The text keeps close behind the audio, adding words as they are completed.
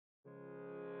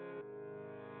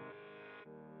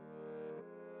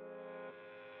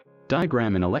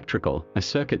Diagram in electrical. A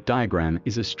circuit diagram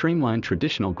is a streamlined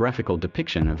traditional graphical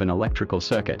depiction of an electrical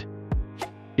circuit.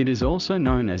 It is also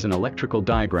known as an electrical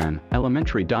diagram,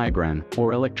 elementary diagram,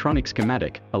 or electronic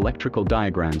schematic. Electrical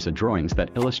diagrams are drawings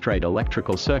that illustrate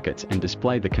electrical circuits and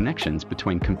display the connections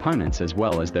between components as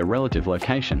well as their relative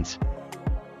locations.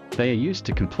 They are used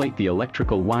to complete the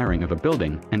electrical wiring of a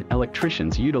building, and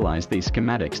electricians utilize these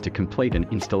schematics to complete an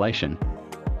installation.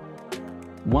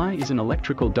 Why is an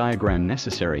electrical diagram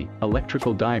necessary?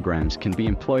 Electrical diagrams can be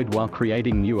employed while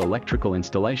creating new electrical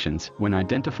installations, when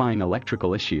identifying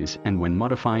electrical issues, and when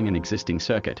modifying an existing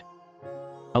circuit.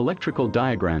 Electrical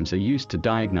diagrams are used to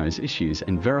diagnose issues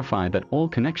and verify that all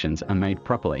connections are made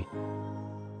properly.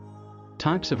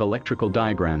 Types of electrical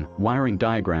diagram. Wiring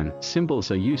diagram. Symbols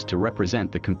are used to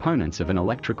represent the components of an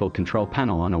electrical control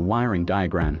panel on a wiring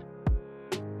diagram.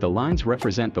 The lines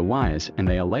represent the wires, and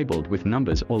they are labeled with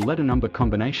numbers or letter number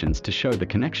combinations to show the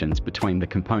connections between the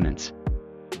components.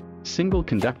 Single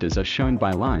conductors are shown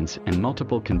by lines, and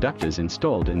multiple conductors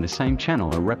installed in the same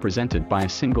channel are represented by a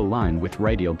single line with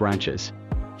radial branches.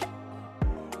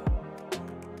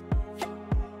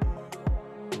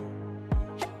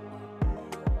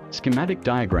 Schematic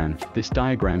diagram. This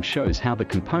diagram shows how the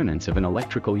components of an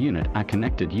electrical unit are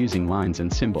connected using lines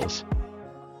and symbols.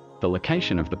 The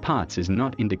location of the parts is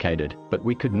not indicated, but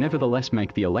we could nevertheless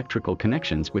make the electrical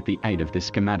connections with the aid of this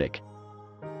schematic.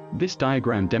 This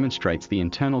diagram demonstrates the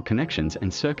internal connections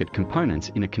and circuit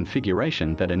components in a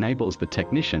configuration that enables the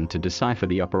technician to decipher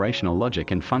the operational logic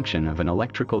and function of an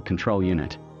electrical control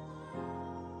unit.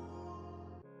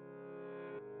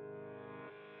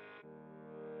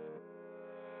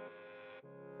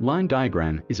 Line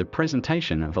diagram is a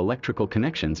presentation of electrical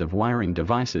connections of wiring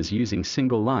devices using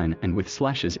single line and with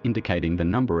slashes indicating the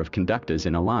number of conductors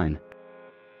in a line.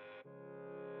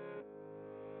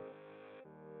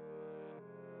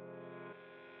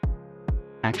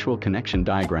 Actual connection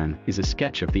diagram is a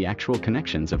sketch of the actual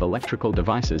connections of electrical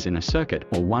devices in a circuit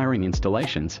or wiring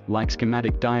installations. Like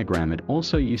schematic diagram, it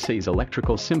also uses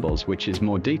electrical symbols, which is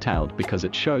more detailed because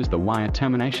it shows the wire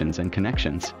terminations and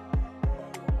connections.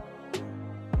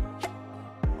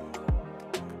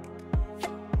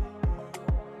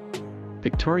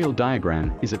 Pictorial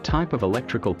diagram is a type of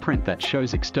electrical print that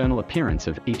shows external appearance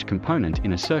of each component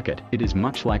in a circuit. It is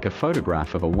much like a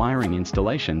photograph of a wiring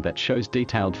installation that shows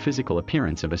detailed physical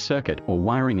appearance of a circuit or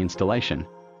wiring installation.